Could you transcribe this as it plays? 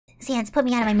Sans, put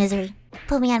me out of my misery.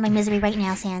 Put me out of my misery right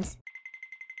now, Sans.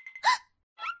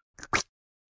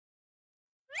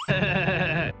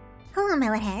 Hello,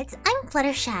 Melonheads. I'm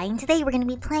Fluttershy, and today we're gonna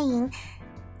be playing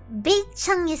Big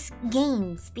Chungus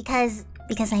Games because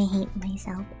I hate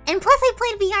myself. And plus I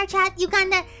played VR chat,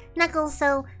 Uganda Knuckles,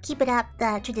 so keep it up,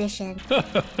 the tradition.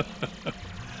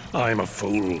 I'm a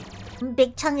fool.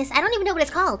 Big Chungus, I don't even know what it's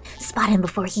called. Spot him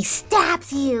before he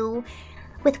stabs you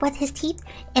with his teeth.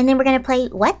 And then we're gonna play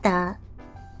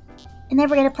and then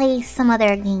we're gonna play some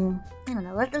other game. I don't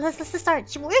know. Let's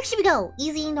start. Where should we go?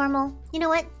 Easy, normal. You know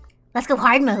what? Let's go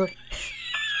hard mode.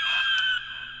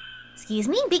 Excuse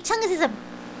me? Big Chungus is a...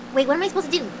 Wait, what am I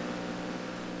supposed to do?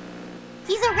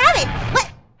 He's a rabbit!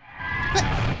 What?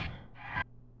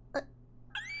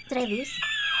 Did I lose?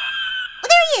 Oh,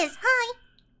 there he is! Hi!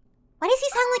 Why does he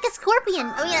sound like a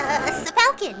scorpion? I mean, a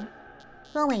falcon.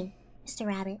 Go away, Mr.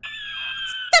 Rabbit.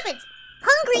 Stop it!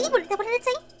 Hungry? What did it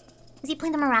say? Is he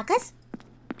playing the maracas?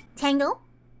 Tango?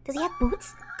 Does he have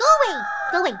boots? Go away!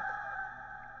 Go away!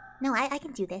 No, I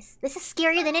can do this. This is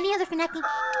scarier than any other FNAF game.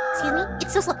 Excuse me?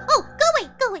 It's so slow. Oh! Go away!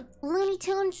 Go away! Looney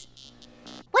Tunes.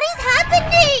 What is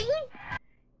happening?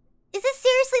 Is this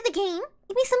seriously the game?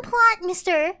 Give me some plot,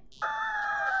 mister.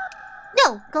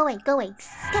 No! Go away, go away.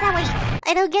 Get away.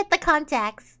 I don't get the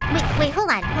contacts. Wait,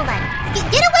 hold on.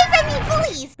 Get away from me,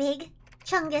 please! Big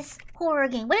Chungus horror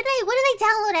game. What did I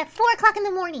download at 4 o'clock in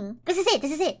the morning? This is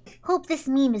it. Hope this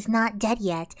meme is not dead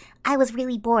yet. I was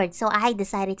really bored, so I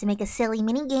decided to make a silly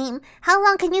mini game. How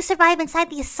long can you survive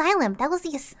inside the asylum? That was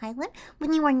the asylum?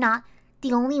 When you were not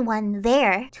the only one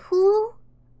there. 2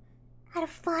 out of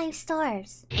 5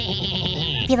 stars.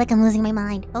 I feel like I'm losing my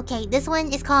mind. Okay, this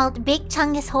one is called Big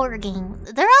Chungus Horror Game.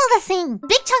 They're all the same.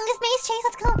 Big Chungus Maze Chase,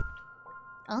 let's go.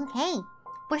 Okay,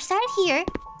 we're started here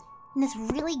in this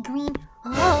really green...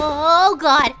 Oh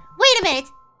god, wait a minute.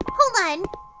 Hold on.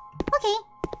 Okay.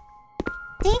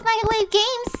 Dave Microwave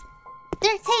Games.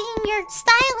 They're taking your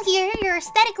style here, your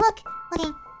aesthetic look.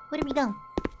 Okay, where do we go?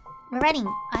 We're ready.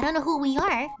 I don't know who we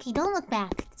are. Okay, don't look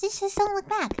back. Just don't look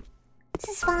back. This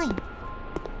is fine.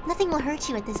 Nothing will hurt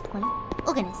you at this point.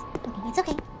 Oh goodness. Okay, it's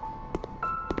okay.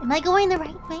 Am I going the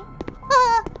right way?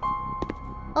 Ah!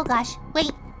 Oh gosh.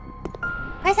 Wait.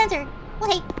 Press enter.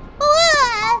 Wait.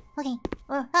 Ah! Okay.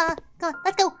 Go.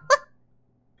 Let's go. Ah!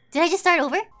 Did I just start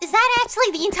over? Is that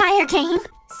actually the entire game?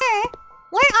 Sir,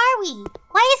 where are we?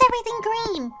 Why is everything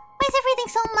green? Why is everything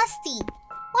so musty?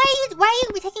 Why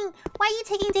are you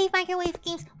taking Dave Microwave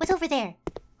Games? What's over there?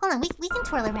 Hold on, we can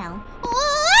twirl around.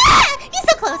 Ah! He's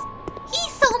so close!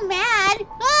 He's so mad!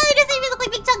 Oh, he doesn't even look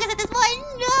like Big Chungus at this point!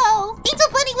 No! Angel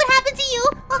Bunny, what happened to you?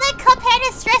 All that Cuphead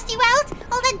has stressed you out?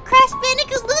 All that Crash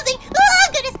Bandicoot losing? Oh,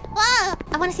 goodness! Ah!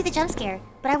 I want to see the jump scare.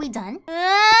 But are we done?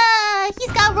 Ah!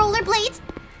 He's got rollerblades!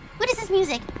 What is this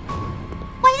music?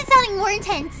 Why is it sounding more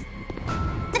intense?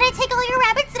 Did I take all your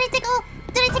rabbits? Did I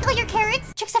take all your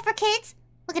carrots? Tricks are for kids?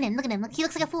 Look at him, look. He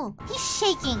looks like a fool. He's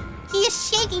shaking. He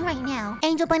is shaking right now.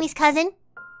 Angel Bunny's cousin.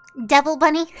 Devil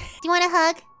Bunny. Do you want a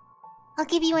hug? I'll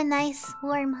give you a nice,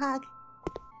 warm hug.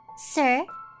 Sir?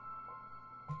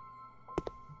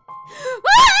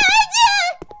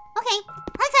 Okay,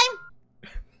 hug time.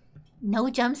 No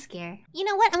jump scare. You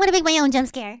know what? I'm gonna make my own jump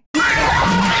scare.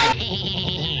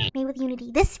 Made with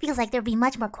Unity. This feels like there'd be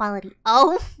much more quality.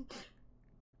 Oh.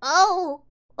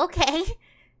 Okay.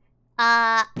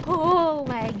 Oh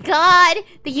my god!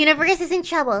 The universe is in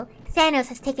trouble. Thanos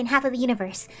has taken half of the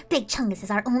universe. Big Chungus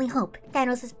is our only hope.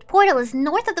 Thanos' portal is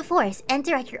north of the forest.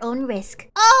 Enter at your own risk.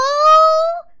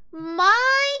 Oh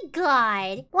my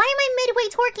god! Why am I midway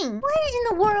twerking? What in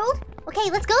the world? Okay,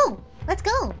 let's go.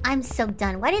 I'm so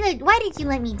done. Why did you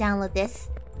let me download this?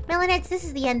 Melonheads, this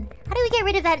is the end. How do we get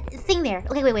rid of that thing there?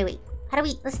 Okay, wait.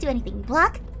 Let's do anything.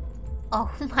 Block?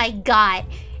 Oh my god.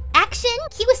 Action?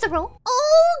 Q is to roll.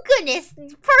 Oh goodness,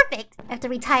 perfect. I have to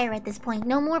retire at this point.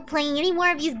 No more playing any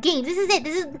more of these games. This is it.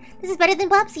 This is better than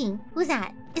Bubsy. Who's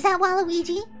that? Is that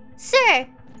Waluigi? Sir,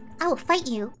 I will fight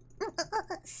you.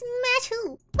 Smash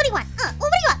who? What do you want? What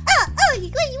do you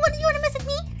want? You want to mess with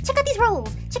me? Check out these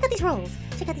rolls. Check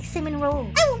out these cinnamon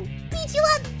rolls. I will beat you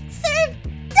up, sir.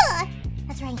 Duh.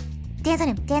 That's right. Dance on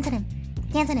him.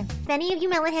 If any of you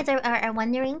Melonheads are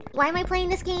wondering why am I playing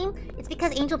this game, it's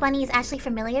because Angel Bunny is actually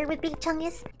familiar with Big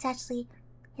Chungus. It's actually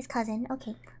his cousin.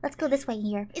 Okay, let's go this way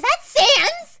here. Is that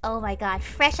Sans? Oh my god,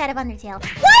 fresh out of Undertale.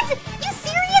 What? You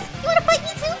serious? You wanna fight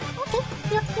me too? Okay,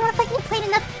 you wanna fight me? Played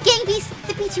enough gang beasts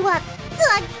to beat you up.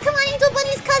 Come on, Angel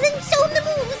Bunny's cousin, show him the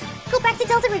moves. Go back to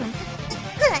Delta Rune.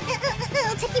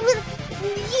 It'll take you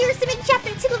years to make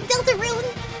chapter 2 of Delta Rune.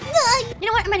 You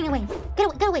know what? I'm running away.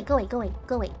 Go away.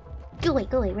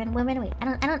 Run away.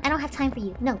 I don't have time for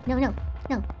you. No.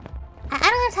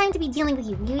 have time to be dealing with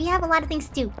you. We have a lot of things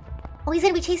to do. Oh, he's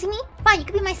gonna be chasing me? Fine, you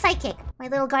can be my sidekick. My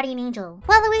little guardian angel.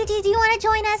 Well, Luigi, do you want to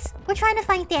join us? We're trying to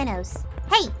find Thanos.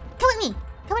 Hey, come with me.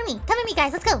 Come with me. Come with me,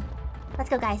 guys. Let's go. Let's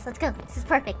go, guys. Let's go. This is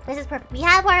perfect. This is perfect. We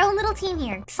have our own little team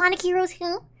here. Sonic Heroes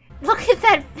who? Look at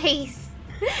that face.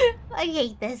 I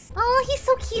hate this. Oh, he's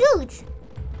so cute.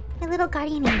 My little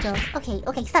guardian angel. Okay,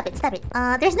 stop it.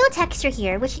 There's no texture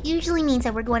here, which usually means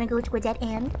that we're going to go to a dead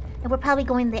end. And we're probably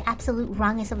going the absolute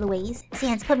wrongest of the ways.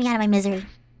 Sans, put me out of my misery.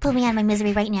 Put me out of my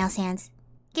misery right now, Sans.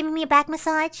 Give me a back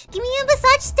massage. Give me a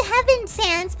massage to heaven,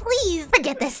 Sans, please.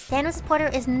 Forget this. Thanos' portal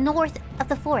is north of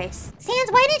the forest.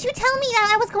 Sans, why didn't you tell me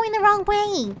that I was going the wrong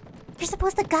way? You're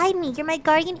supposed to guide me. You're my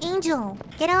guardian angel.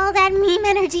 Get all that meme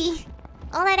energy.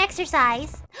 All that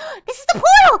exercise. This is the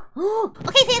portal!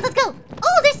 Okay, Sans, let's go.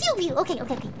 Oh, there's two of you. Okay.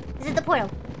 This is the portal.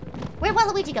 Where'd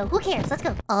Waluigi go? Who cares? Let's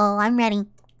go. Oh, I'm ready.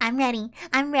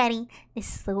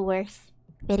 This is the worst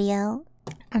video.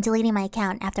 I'm deleting my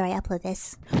account after I upload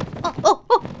this. Oh!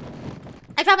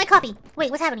 I dropped my copy.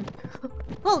 Wait, what's happening?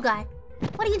 Oh, God.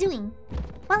 What are you doing?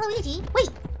 Waluigi? Wait.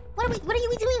 What are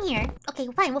you doing here? Okay,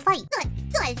 fine, we'll fight.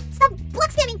 Good. Stop blood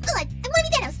spamming. Good. I'm going to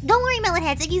be Thanos. Don't worry,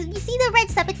 Melonheads. If you see the red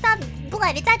stuff, it's not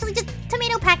blood. It's actually just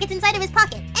tomato packets inside of his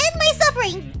pocket. End my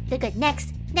suffering. Good.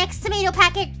 Next tomato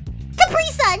packet.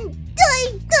 Capri Sun.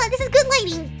 Good. This is good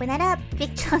lighting. Bring that up.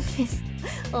 Big Chungus.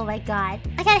 Oh my God.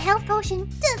 I got a health potion.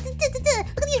 Look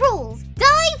at these rolls.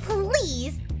 Die,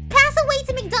 please. Pass away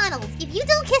to McDonald's. If you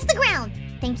don't kiss the ground.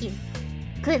 Thank you.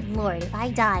 Good Lord, if I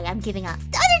die, I'm giving up.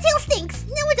 The Undertale stinks.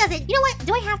 No, it doesn't. You know what?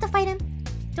 Do I have to fight him?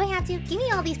 Do I have to? Give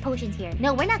me all these potions here.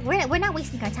 No, we're not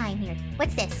wasting our time here.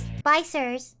 What's this? Bye,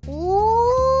 sirs.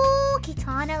 Ooh,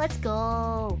 Kitana, let's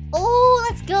go. Oh,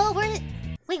 let's go.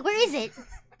 Wait, where is it?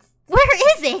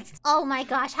 Where is it? Oh my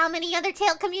gosh, how many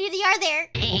Undertale community are there?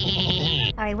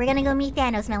 Alright, we're gonna go meet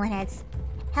Thanos, Melonheads.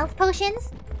 Health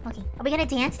potions? Okay, are we gonna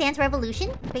dance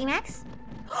Revolution? Baymax?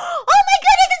 Oh my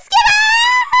goodness, it's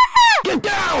Get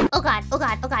down! Oh god,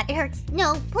 it hurts.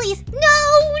 No, please. No!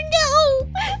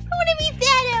 I wanna meet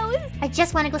Thanos! I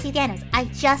just wanna go see Thanos.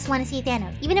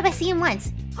 Even if I see him once.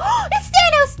 It's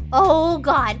Thanos! Oh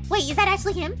god. Wait, is that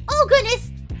actually him? Oh goodness!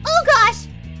 Oh gosh!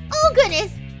 Oh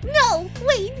goodness! No!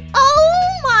 Wait!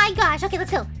 Oh my gosh! Okay,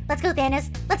 let's go, Thanos.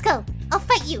 Let's go. I'll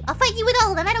fight you with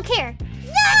all of them. I don't care.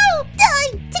 No!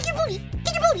 Die! Take your booty!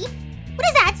 Get your booty! What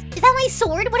is that? Is that my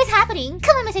sword? What is happening?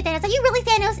 Come on, Mr. Thanos. Are you really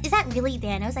Thanos? Is that really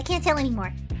Thanos? I can't tell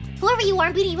anymore. Whoever you are,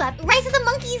 I'm beating you up. Rise of the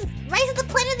monkeys! Rise of the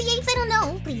Planet of the Apes! I don't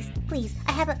know. Please.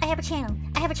 I have a channel.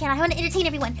 I want to entertain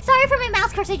everyone. Sorry for my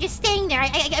mouse cursor just staying there. I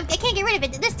can't get rid of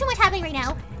it. There's too much happening right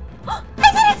now. I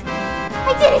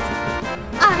did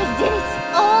it!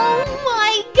 Oh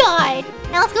my god!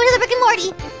 Now let's go to the Rick and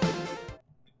Morty.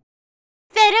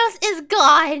 Thanos is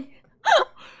gone.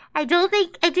 I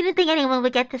didn't think anyone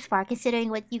would get this far, considering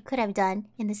what you could have done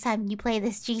in this time you play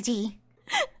this GG.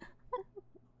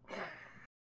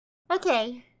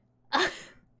 Okay.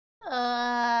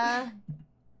 Alright.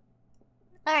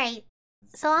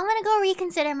 So I'm gonna go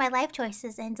reconsider my life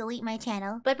choices and delete my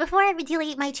channel. But before I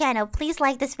delete my channel, please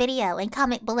like this video and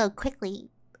comment below quickly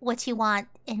what you want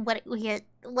and what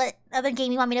other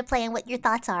game you want me to play and what your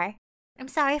thoughts are. I'm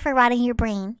sorry for rotting your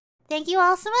brain. Thank you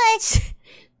all so much.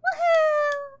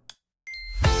 Woohoo!